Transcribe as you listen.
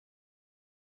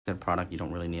Good product, you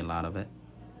don't really need a lot of it.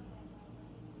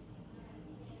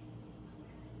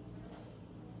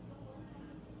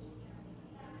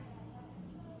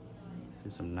 Do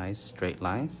some nice straight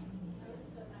lines.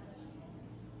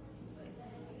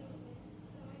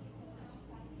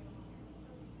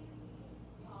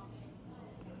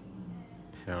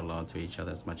 Parallel to each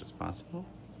other as much as possible.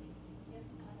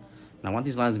 Now I want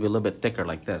these lines to be a little bit thicker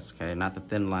like this, okay? Not the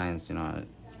thin lines, you know,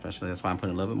 especially that's why I'm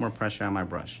putting a little bit more pressure on my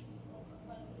brush.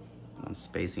 I'm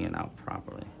spacing it out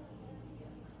properly.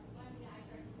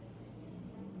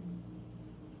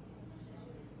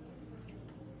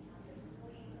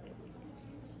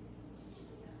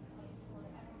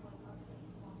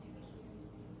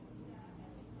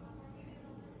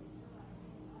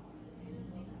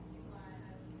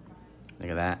 Look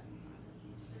at that.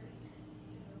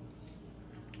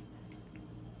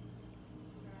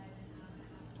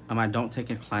 I don't take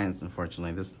in clients,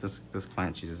 unfortunately. This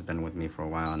client, she's just been with me for a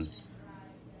while, and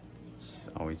she's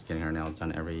always getting her nails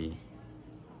done every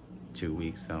 2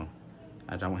 weeks. So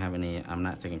I don't have any. I'm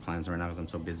not taking clients right now because I'm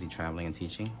so busy traveling and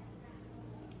teaching.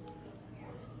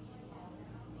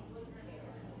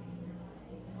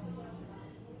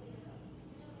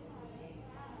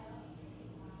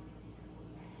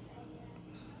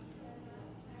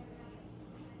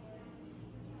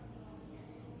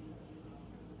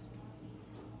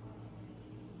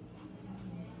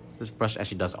 This brush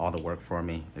actually does all the work for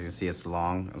me. As you can see, it's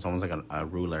long. It's almost like a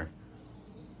ruler.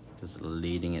 Just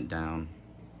leading it down.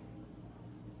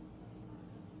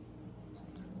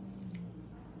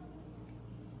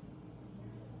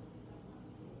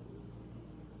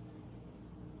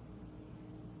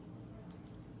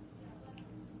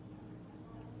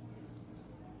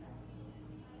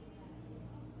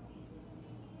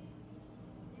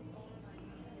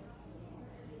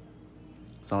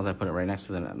 As long as I put it right next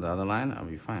to the other line, I'll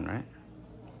be fine, right?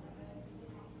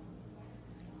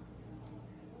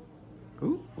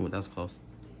 Ooh, that was close.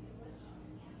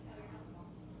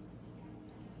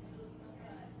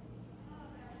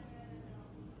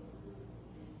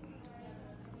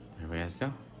 There we guys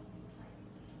go.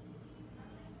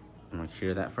 I'm gonna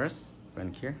cure that first. Go ahead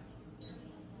and cure.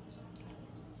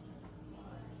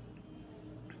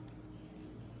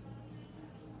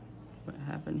 What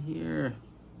happened here?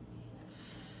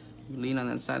 You lean on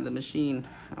that side of the machine.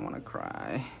 I wanna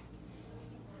cry.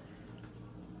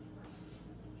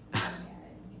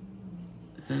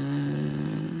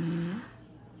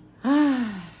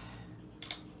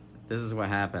 This is what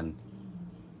happened.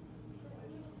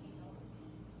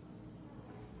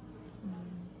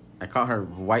 I caught her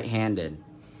white-handed.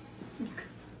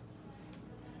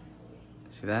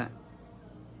 See that?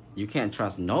 You can't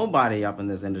trust nobody up in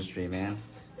this industry, man.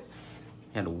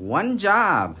 Had one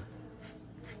job.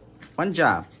 One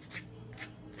job.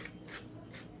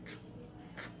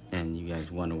 And you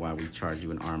guys wonder why we charge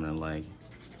you an arm and a leg.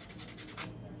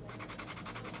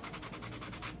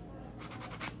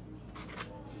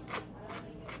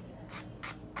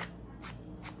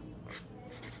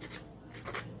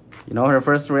 You know what her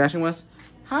first reaction was?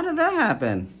 How did that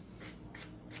happen?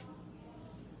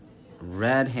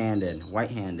 Red-handed,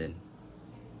 white-handed.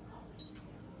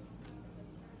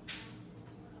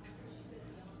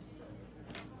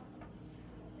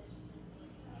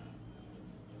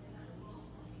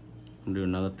 I'm gonna do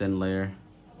another thin layer.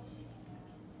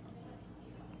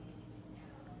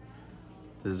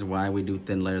 This is why we do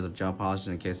thin layers of gel polish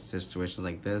in case of situations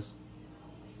like this.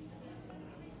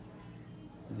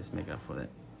 Just make up for it.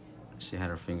 She had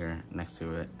her finger next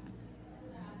to it.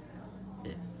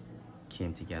 It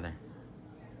came together.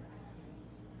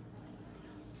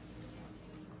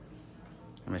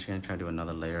 I'm actually gonna try to do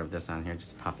another layer of this on here,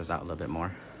 just pop this out a little bit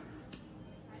more.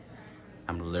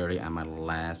 I'm literally on my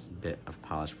last bit of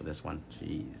polish for this one.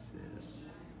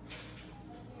 Jesus.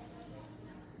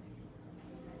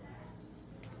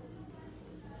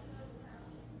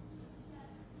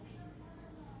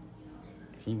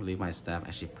 Can you believe my staff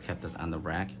actually kept this on the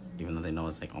rack, even though they know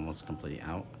it's like almost completely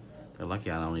out? They're lucky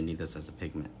I only need this as a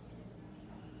pigment.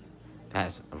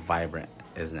 That's vibrant,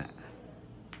 isn't it?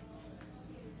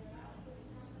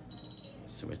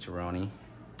 Switcheroni.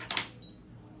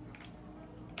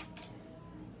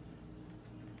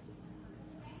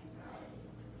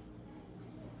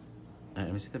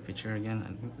 Let me see the picture again. I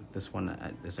think this one,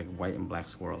 it's like white and black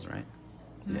swirls, right?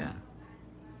 Mm-hmm. Yeah.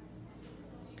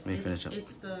 Let me finish up.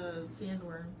 It's the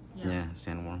sandworm. Yeah,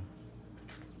 sandworm.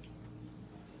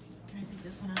 Can I take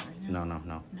this one out right now? No.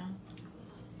 No?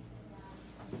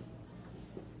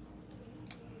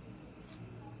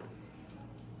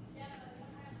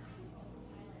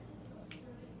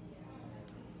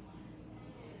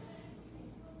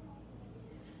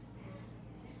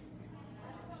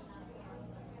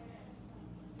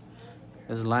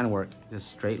 This is line work. Just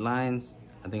straight lines.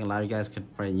 I think a lot of you guys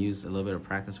could probably use a little bit of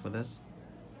practice with this.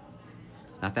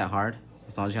 Not that hard,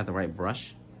 as long as you have the right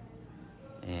brush.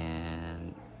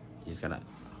 And you just gotta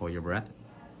hold your breath.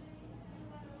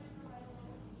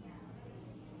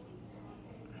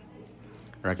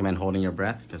 I recommend holding your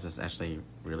breath because this actually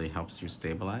really helps you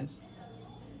stabilize.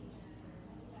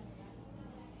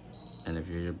 And if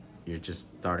you're just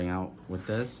starting out with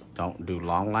this, don't do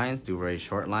long lines, do very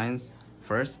short lines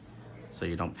first so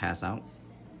you don't pass out.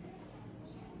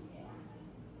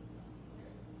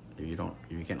 If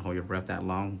you can't hold your breath that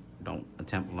long, don't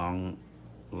attempt long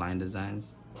line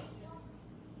designs.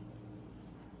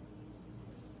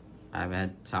 I've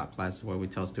had top classes where we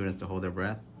tell students to hold their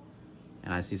breath,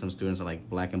 and I see some students are like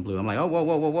black and blue. I'm like, oh, whoa,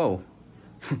 whoa, whoa, whoa.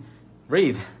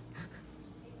 Breathe.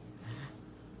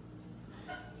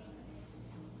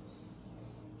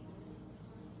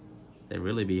 They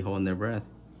really be holding their breath.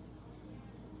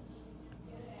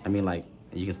 I mean, like,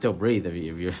 you can still breathe if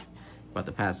you're about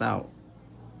to pass out.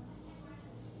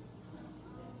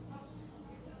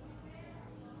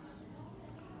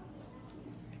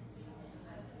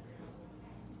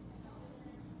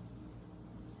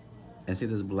 And see,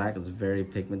 this black is very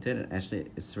pigmented, and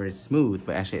actually it's very smooth,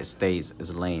 but actually it stays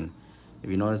as lane. If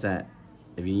you notice that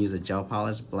if you use a gel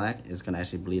polish black, it's gonna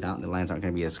actually bleed out and the lines aren't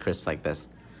gonna be as crisp like this.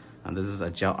 This is a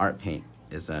gel art paint.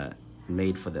 It's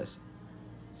made for this.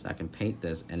 So I can paint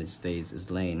this and it stays as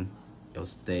lane. It'll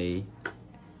stay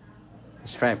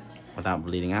striped without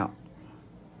bleeding out.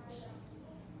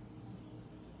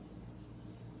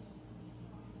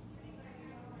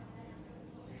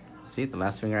 See, the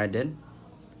last finger I did,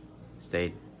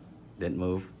 stayed, didn't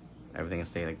move. Everything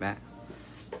stayed like that.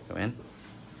 Go in.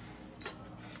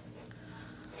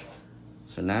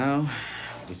 So now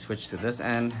we switch to this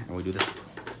end and we do this,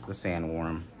 the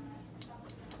sandworm.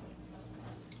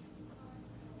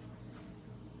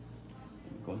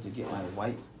 I'm going to get my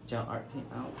white gel art paint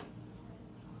out.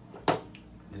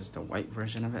 This is the white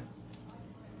version of it.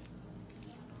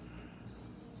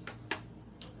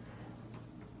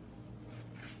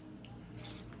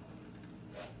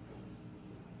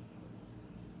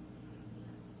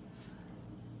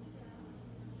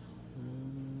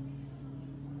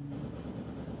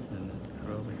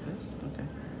 Okay.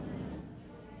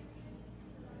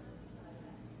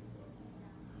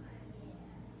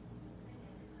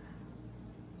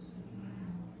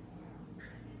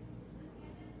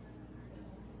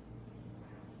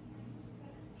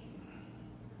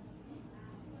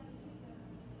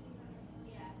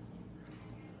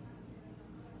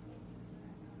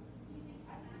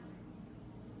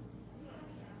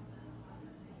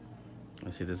 I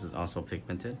see this is also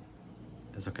pigmented.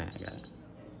 It's okay, I got it.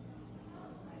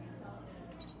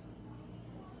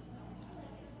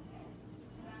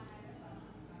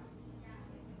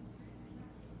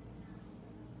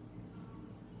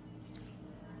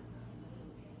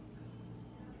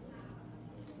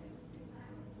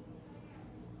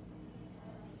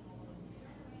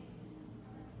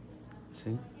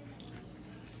 See?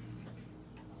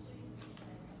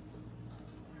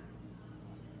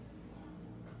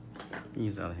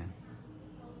 Use the other hand.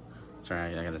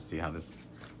 Sorry, I gotta see how this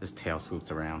tail swoops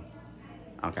around.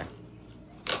 Okay.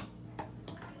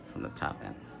 From the top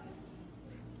end.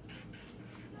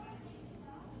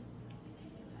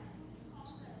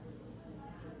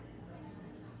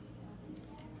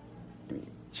 Let me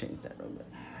change that a little bit.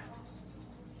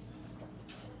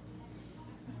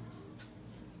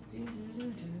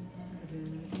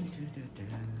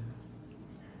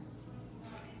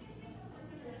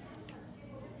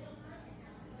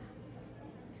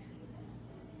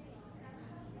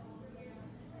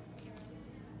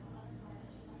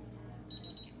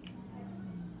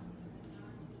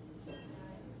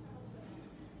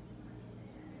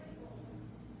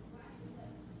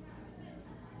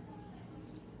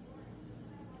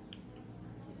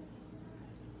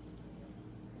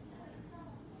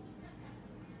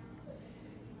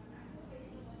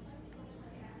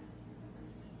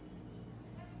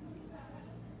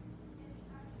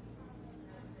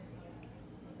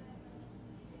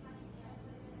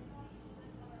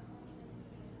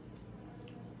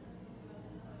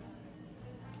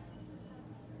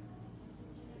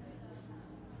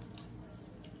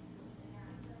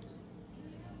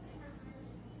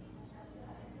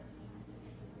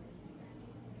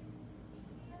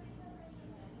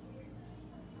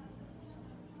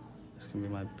 This can be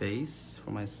my base for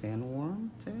my sandworm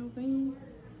tail thingy.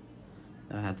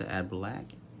 Then I have to add black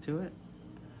to it.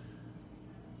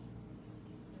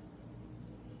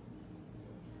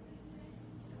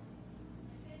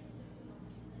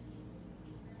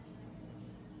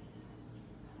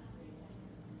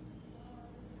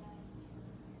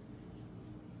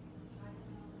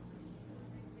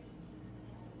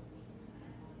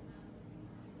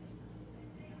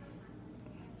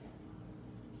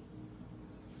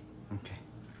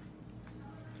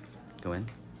 Go in.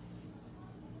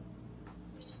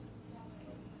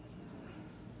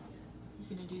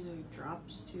 You gonna do the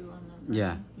drops too on the?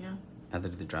 Yeah. Yeah. I have to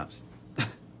do the drops.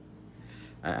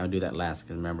 I'll do that last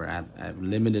because remember I'm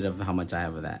limited of how much I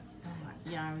have of that. Oh,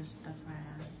 yeah, that's why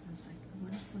I asked. I was like,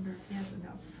 I wonder if he has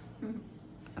enough.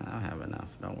 I'll have enough,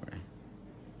 don't worry.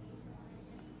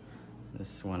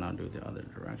 This one I'll do the other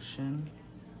direction.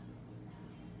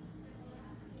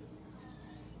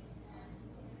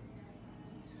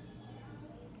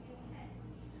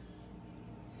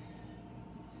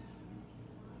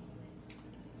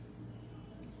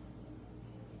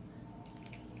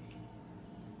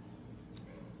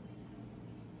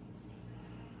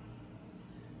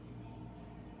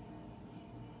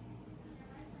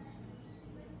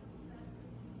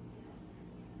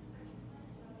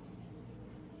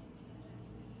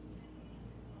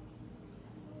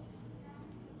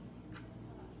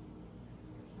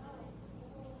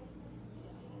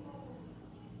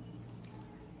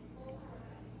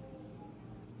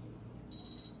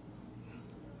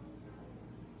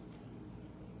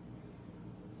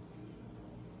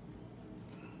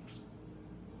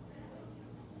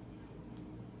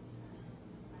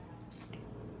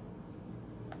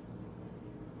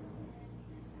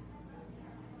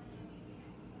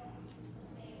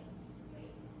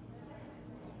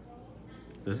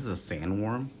 This is a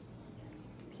sandworm.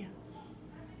 Yeah.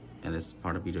 And it's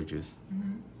part of Beetlejuice.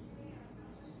 Mm-hmm.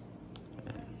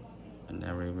 I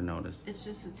never even noticed. It's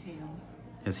just the tail.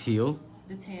 His heels?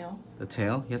 The tail. The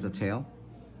tail? He has a tail?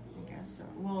 I guess so.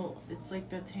 Well, it's like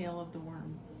the tail of the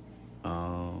worm.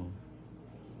 Oh.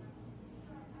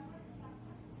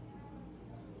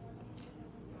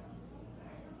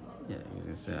 Yeah, like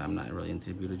I said, I'm not really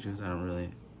into Beetlejuice. I don't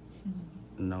really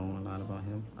know a lot about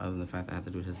him, other than the fact that I have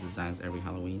to do his designs every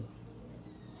Halloween.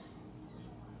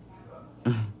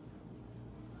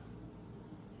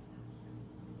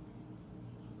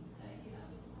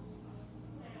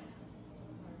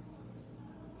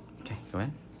 Okay, go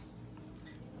ahead.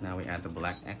 Now we add the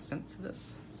black accents to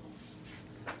this.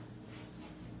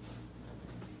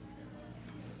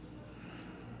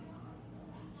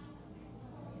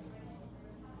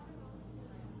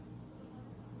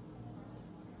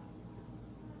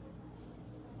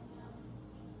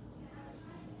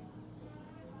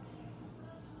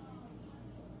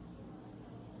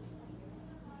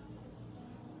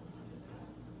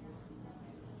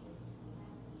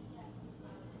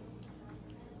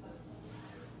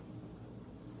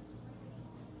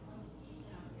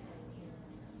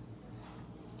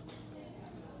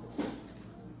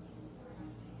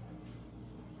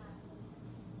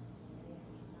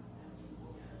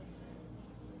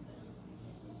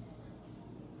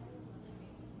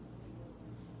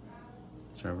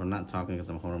 Sorry, I'm not talking because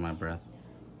I'm holding my breath.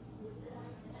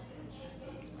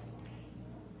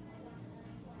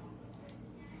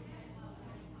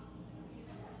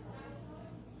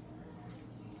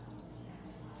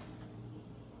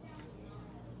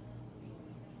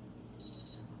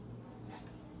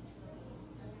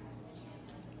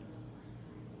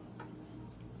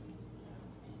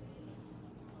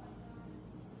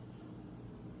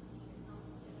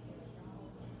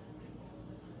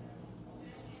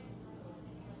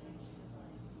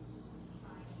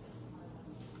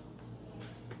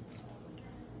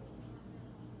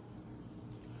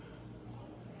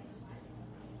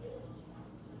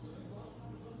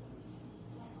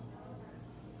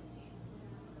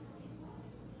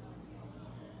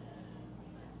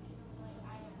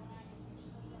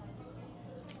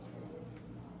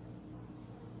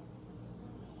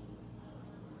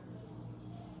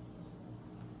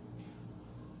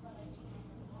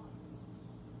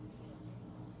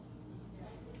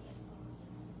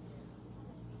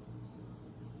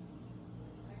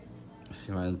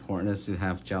 See how important it is to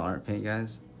have gel art paint,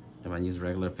 guys? If I use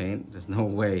regular paint, there's no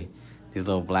way these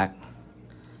little black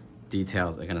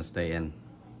details are gonna stay in.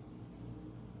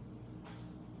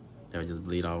 They would just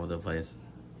bleed all over the place.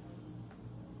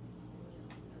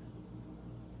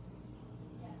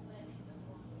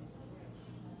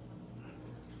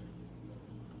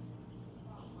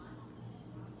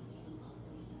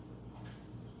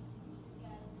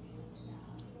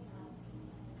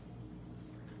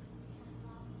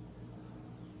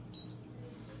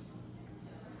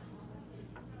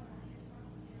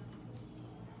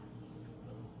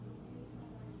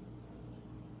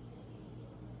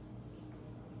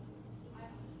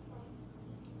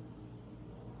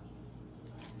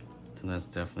 So that's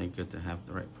definitely good to have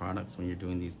the right products when you're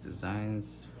doing these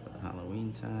designs for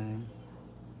Halloween time.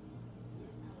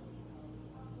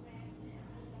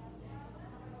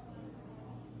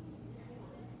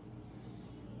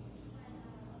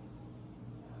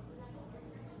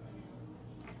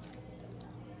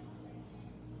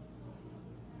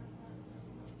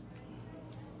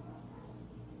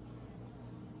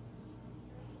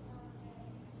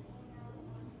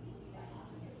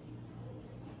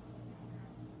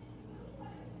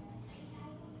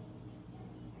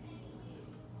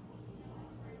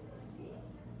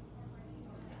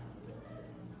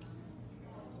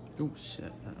 Oh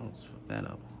shit, I almost fucked that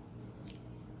up.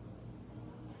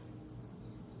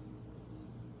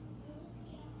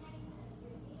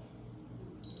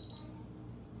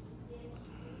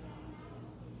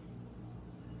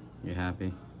 You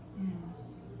happy?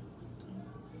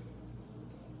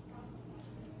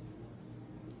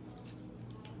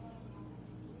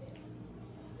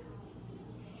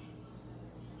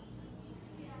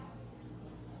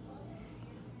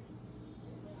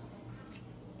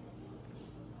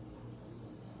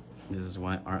 This is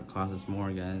why art costs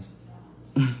more, guys.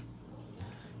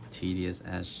 Tedious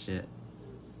as shit.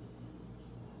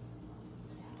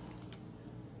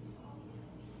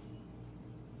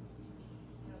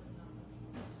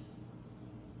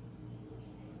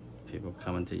 People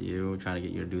coming to you trying to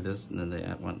get you to do this, and then they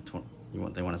want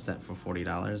to set for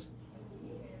 $40.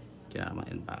 Get out of my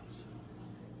inbox.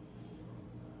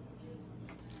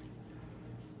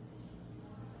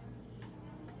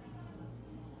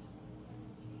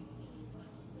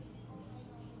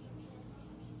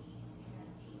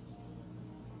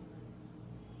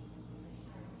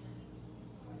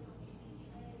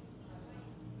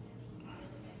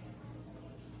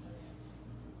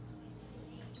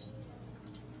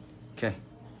 Okay,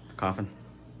 the coffin.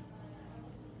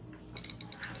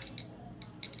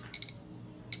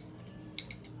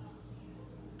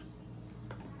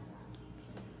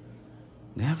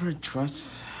 Never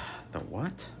trust the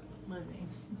what? Living.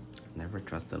 Never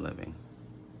trust the living.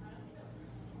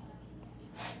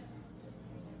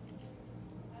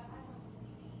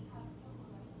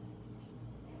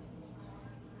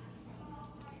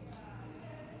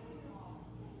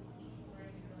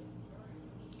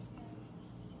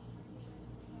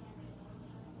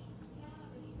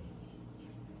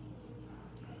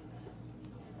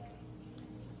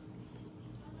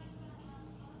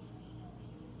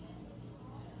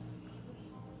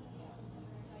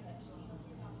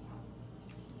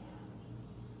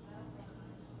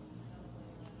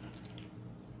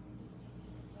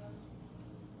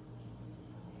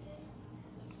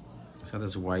 So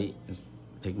this white is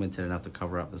pigmented enough to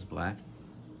cover up this black.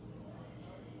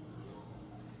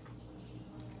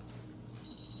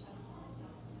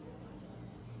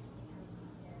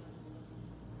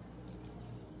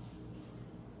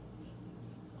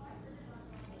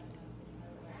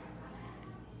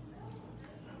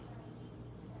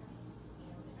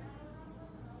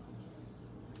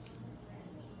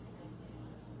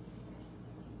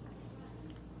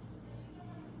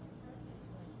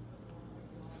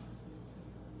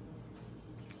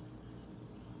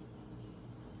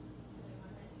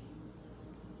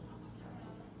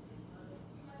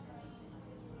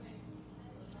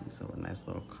 So a nice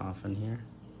little coffin here.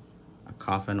 A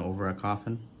coffin over a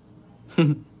coffin.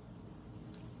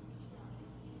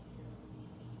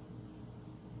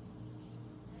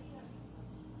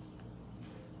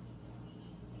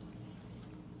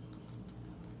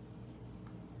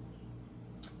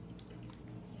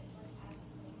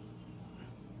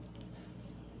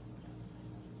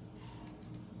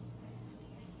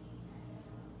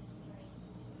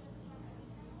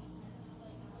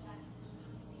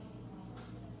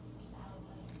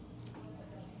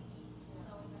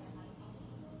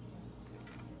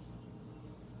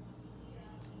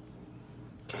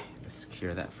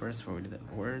 Secure that first before we do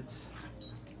the words.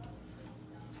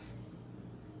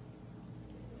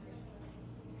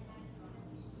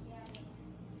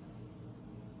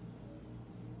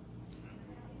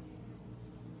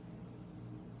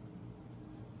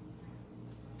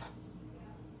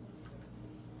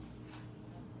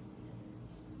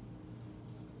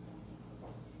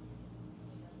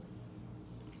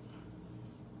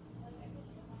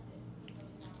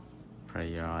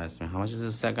 Probably you're all asking me, how much is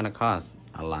this set gonna cost?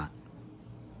 A lot.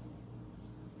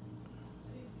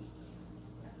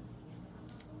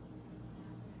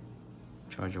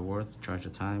 Charge your worth, charge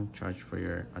your time, charge for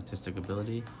your artistic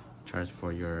ability, charge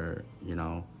for your, you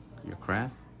know, your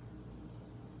craft.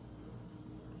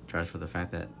 Charge for the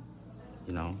fact that,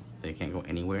 you know, they can't go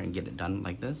anywhere and get it done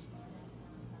like this.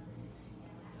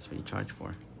 That's what you charge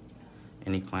for.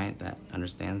 Any client that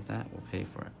understands that will pay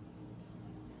for it.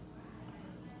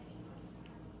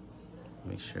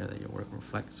 Make sure that your work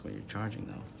reflects what you're charging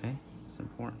though, okay? It's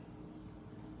important.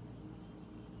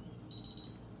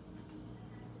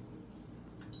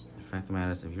 The fact of the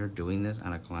matter is, if you're doing this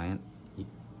on a client,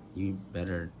 you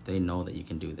better, they know that you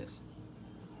can do this.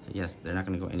 So yes, they're not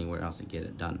gonna go anywhere else to get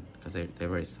it done because they've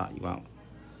already sought you out.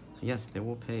 So yes, they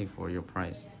will pay for your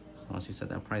price. As long as you set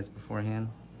that price beforehand,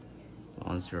 as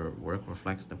long as your work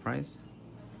reflects the price,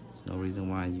 there's no reason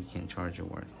why you can't charge your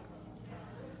work.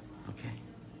 Okay.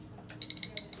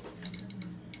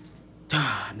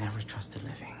 Never trust the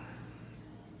living.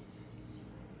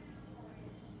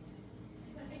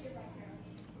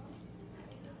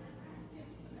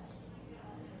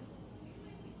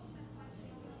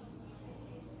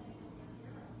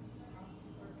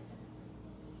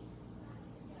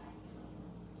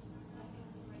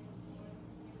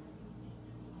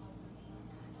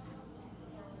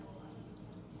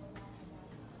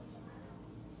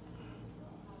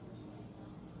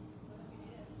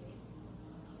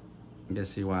 You can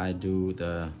see why I do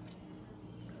the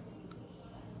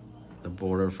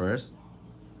border first.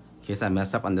 In case I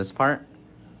mess up on this part,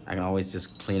 I can always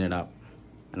just clean it up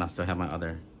and I'll still have my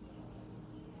other.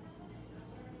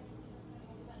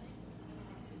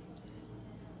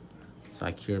 So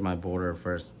I cured my border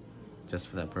first just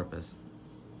for that purpose.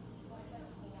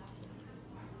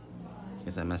 In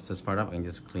case I mess this part up, I can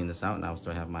just clean this out and I'll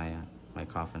still have my my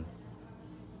coffin.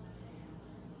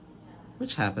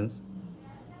 Which happens.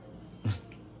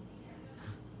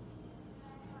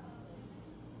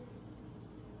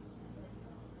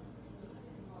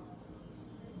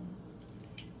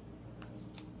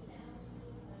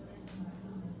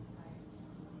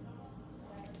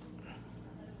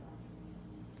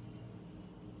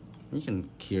 You can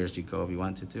cure as you go if you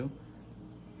want to.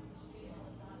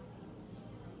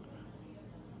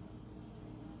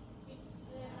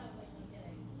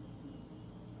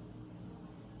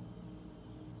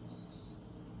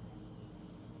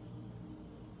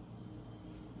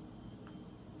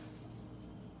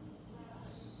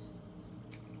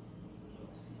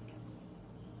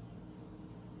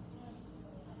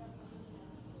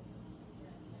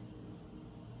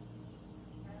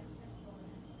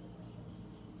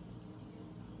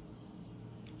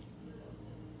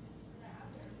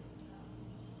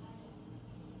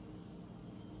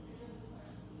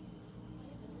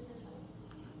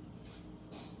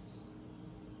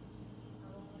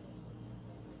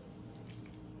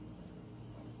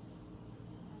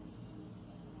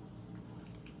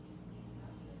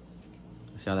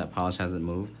 See how that polish hasn't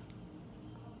moved?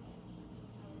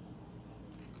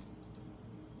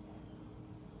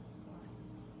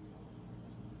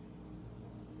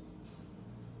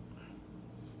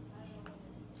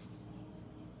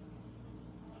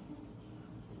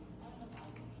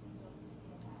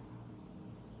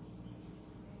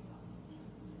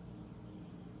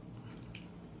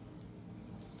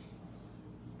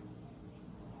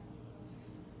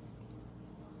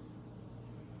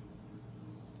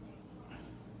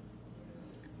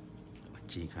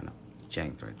 G kind of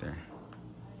janked right there.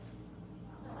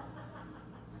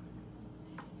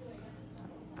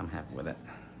 I'm happy with it.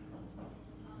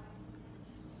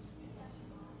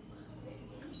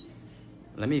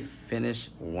 Let me finish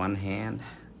one hand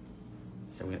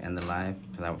so we can end the live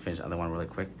because I will finish the other one really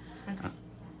quick. Okay. I'm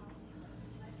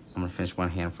gonna finish one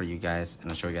hand for you guys and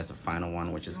I'll show you guys the final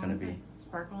one, which is gonna be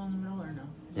sparkle in the middle or no?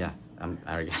 Yeah, I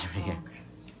already got it right here. Okay.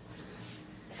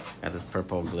 Got this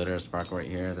purple glitter sparkle right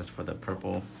here. This for the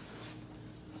purple.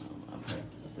 I'll put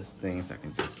this thing so I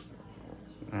can just.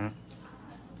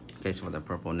 Okay, so for the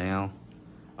purple nail.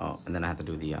 Oh, and then I have to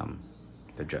do the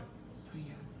drip. Oh,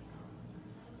 yeah.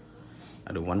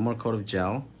 I do one more coat of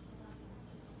gel,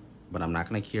 but I'm not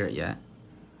gonna cure it yet.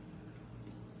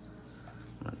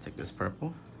 I'm gonna take this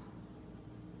purple.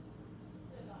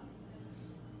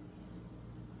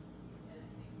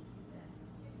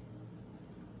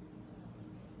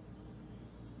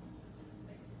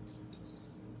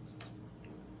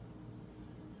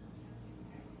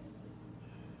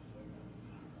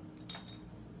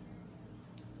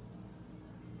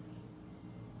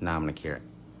 Now I'm gonna cure it.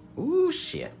 Ooh,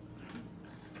 shit.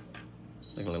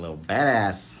 Look like a little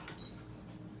badass.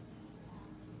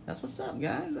 That's what's up,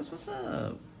 guys. That's what's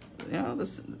up. You know,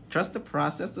 trust the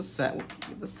process. The set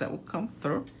will come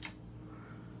through.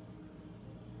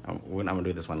 I'm gonna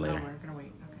do this one later. Oh, we're gonna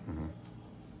wait. Okay. Mm-hmm.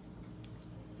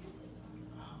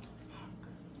 Oh, fuck.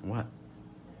 What?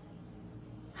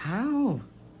 How?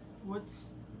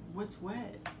 What's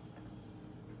wet?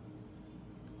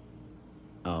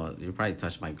 Oh, you probably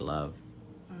touched my glove.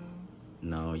 Oh.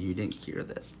 No, you didn't cure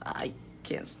this. I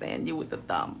can't stand you with the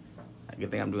thumb. Good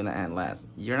thing I'm doing the hand last.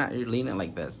 You're leaning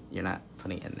like this. You're not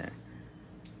putting it in there.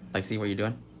 Like, see what you're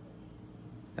doing?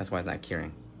 That's why it's not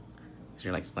curing. Because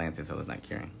you're like slanted, so it's not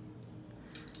curing.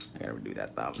 I gotta redo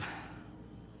that thumb.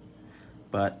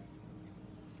 But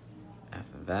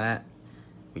after that,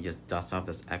 we just dust off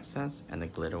this excess and the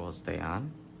glitter will stay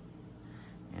on.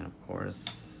 And of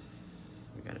course,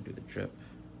 we gotta do the drip.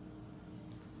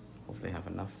 Hopefully I have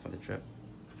enough for the drip.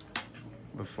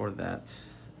 Before that,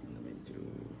 let me do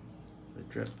the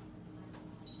drip.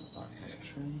 I'm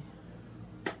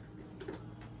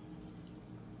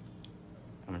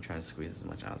gonna try to squeeze as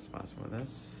much out as possible with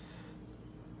this.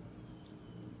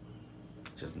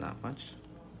 Just not much.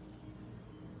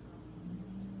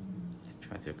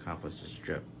 Try to accomplish this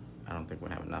drip. I don't think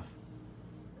we'll have enough.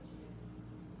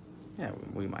 Yeah,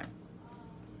 we might.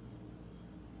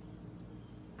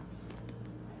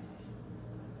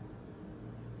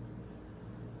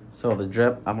 So the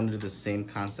drip, I'm gonna do the same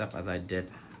concept as I did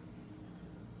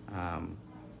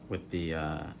with the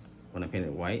when I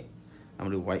painted white. I'm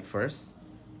gonna do white first.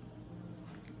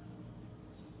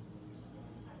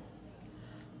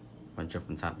 Want to drip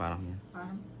from top, bottom? Yeah.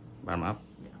 Bottom. Bottom up?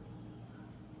 Yeah.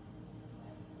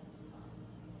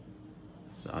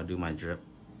 So I'll do my drip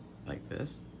like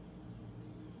this.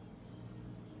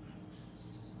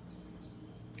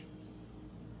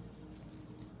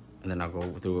 And then I'll go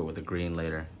through it with the green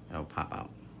later. It'll pop out.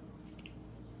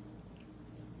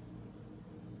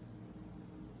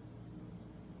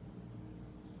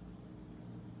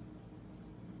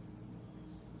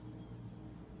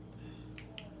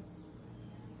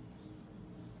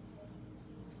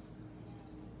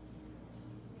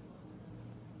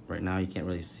 Right now you can't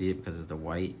really see it because it's the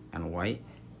white and white.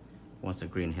 Once the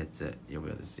green hits it, you'll be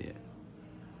able to see it.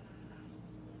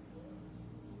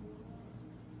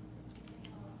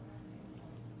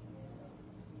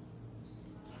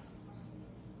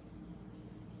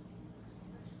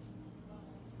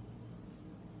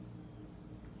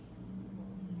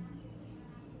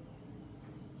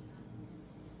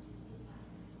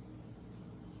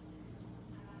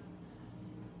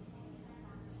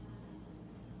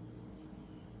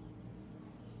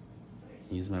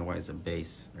 Use my white as a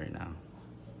base right now.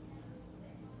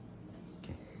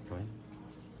 Okay, go ahead.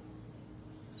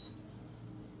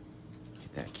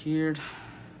 Get that cured.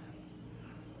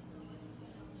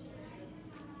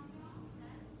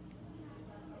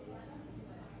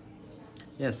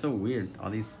 Yeah, it's so weird. All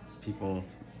these people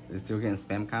is still getting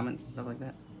spam comments and stuff like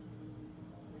that.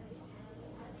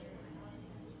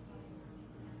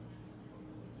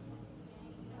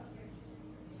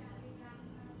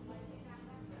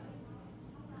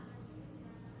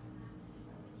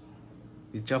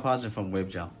 These gel polish are from Wave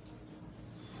Gel.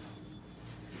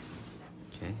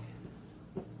 Okay.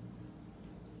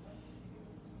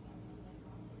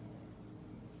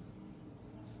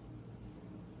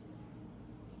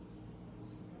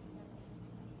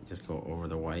 Just go over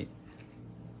the white.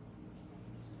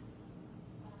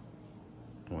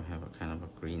 We'll have a kind of a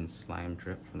green slime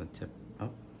drip from the tip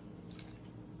up.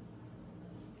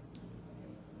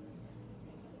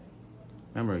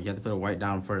 Remember, you have to put a white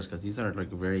down first because these are like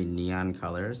very neon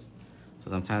colors. So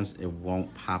sometimes it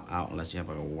won't pop out unless you have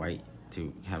like a white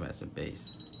to have it as a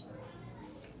base.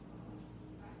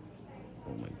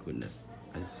 Oh my goodness.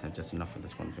 I just have just enough of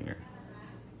this one finger.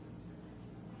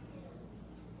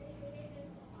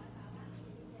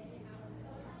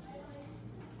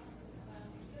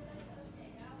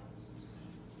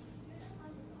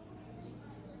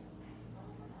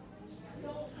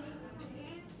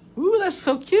 Ooh, that's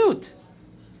so cute.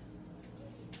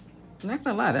 I'm not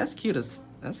gonna lie, that's cute as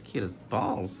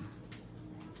balls.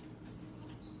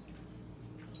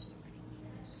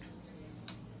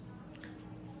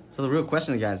 So the real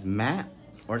question, guys, matte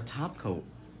or top coat?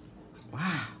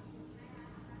 Wow.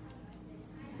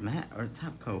 Matte or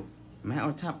top coat? Matte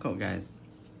or top coat, guys?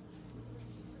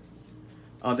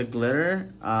 Oh, the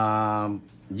glitter.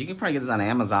 You can probably get this on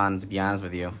Amazon, to be honest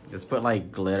with you. Just put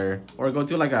like glitter, or go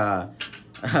to like a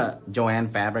Joanne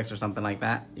Fabrics or something like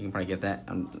that. You can probably get that.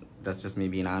 That's just me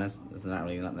being honest. It's not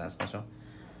really not that special.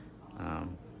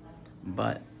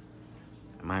 But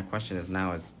my question is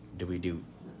now is, do we do?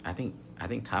 I think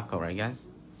top coat, right, guys?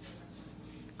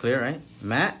 Clear, right?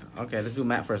 Matte. Okay, let's do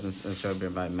matte first and show a bit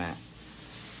about matte.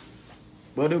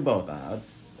 We'll do both. I'll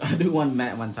do one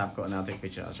matte, one top coat, and I'll take a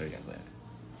picture. I'll show you guys later.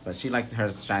 But she likes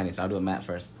hers shiny, so I'll do a matte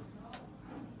first.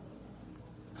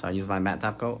 So I use my matte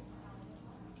top coat.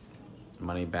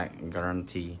 Money back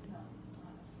guarantee.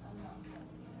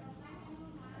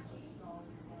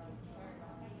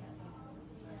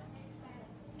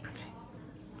 Okay.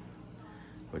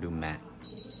 We'll do matte.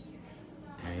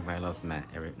 Everybody loves matte.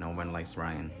 No one likes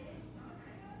Ryan.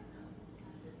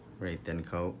 Very thin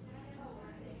coat.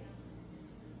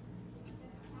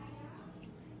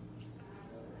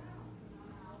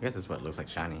 I guess this is what it looks like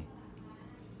shiny.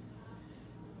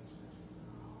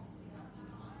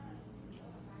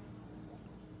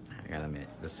 I gotta admit,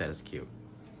 this set is cute.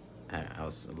 I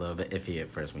was a little bit iffy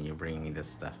at first when you were bringing me this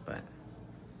stuff, but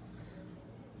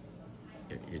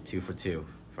you're 2 for 2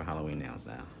 for Halloween nails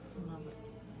now. Love it.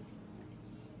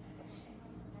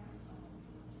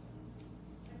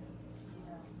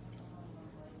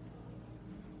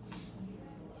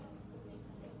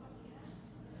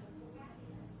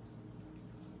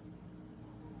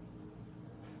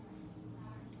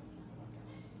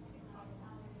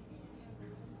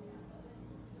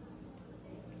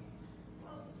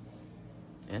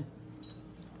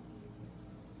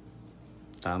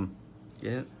 In?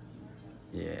 Get it?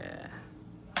 Yeah.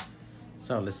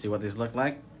 So let's see what these look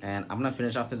like. And I'm gonna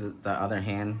finish off the other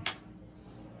hand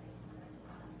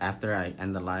after I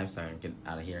end the live so I can get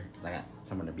out of here because I got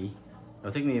somewhere to be.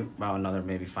 It'll take me about another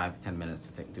maybe 5-10 minutes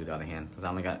to do the other hand because I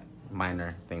only got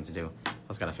minor things to do.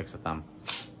 Plus gotta fix the thumb.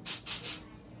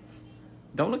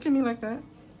 Don't look at me like that.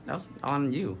 That was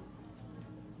on you.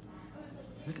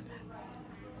 Look at that.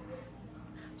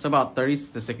 So about 30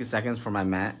 to 60 seconds for my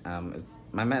mat.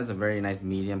 My mat is a very nice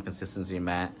medium consistency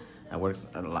mat. It works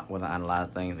on a lot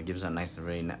of things. It gives it a nice,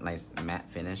 very nice matte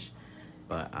finish.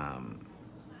 But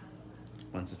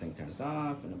once this thing turns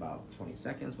off in about 20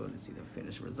 seconds, we'll see the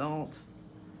finished result.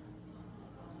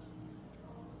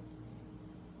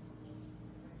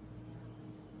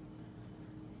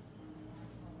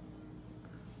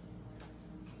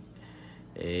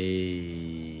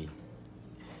 Hey.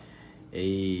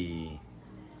 Hey.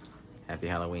 Happy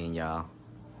Halloween, y'all.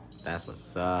 That's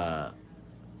what's up.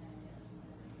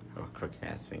 Oh, crooked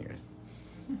ass fingers.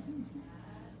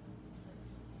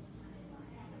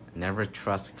 Never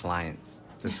trust clients.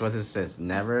 This is what this says.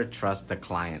 Never trust the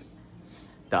client.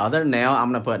 The other nail,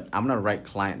 I'm gonna write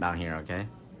client down here, okay?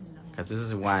 Because this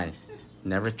is why.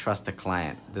 Never trust the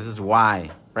client. This is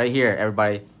why. Right here,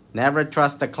 everybody. Never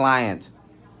trust the client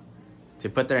to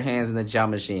put their hands in the gel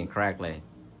machine correctly.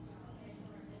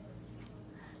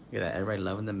 Look at that. Everybody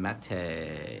loving the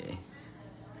mate.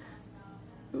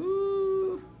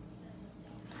 Ooh.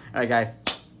 All right, guys.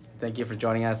 Thank you for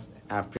joining us.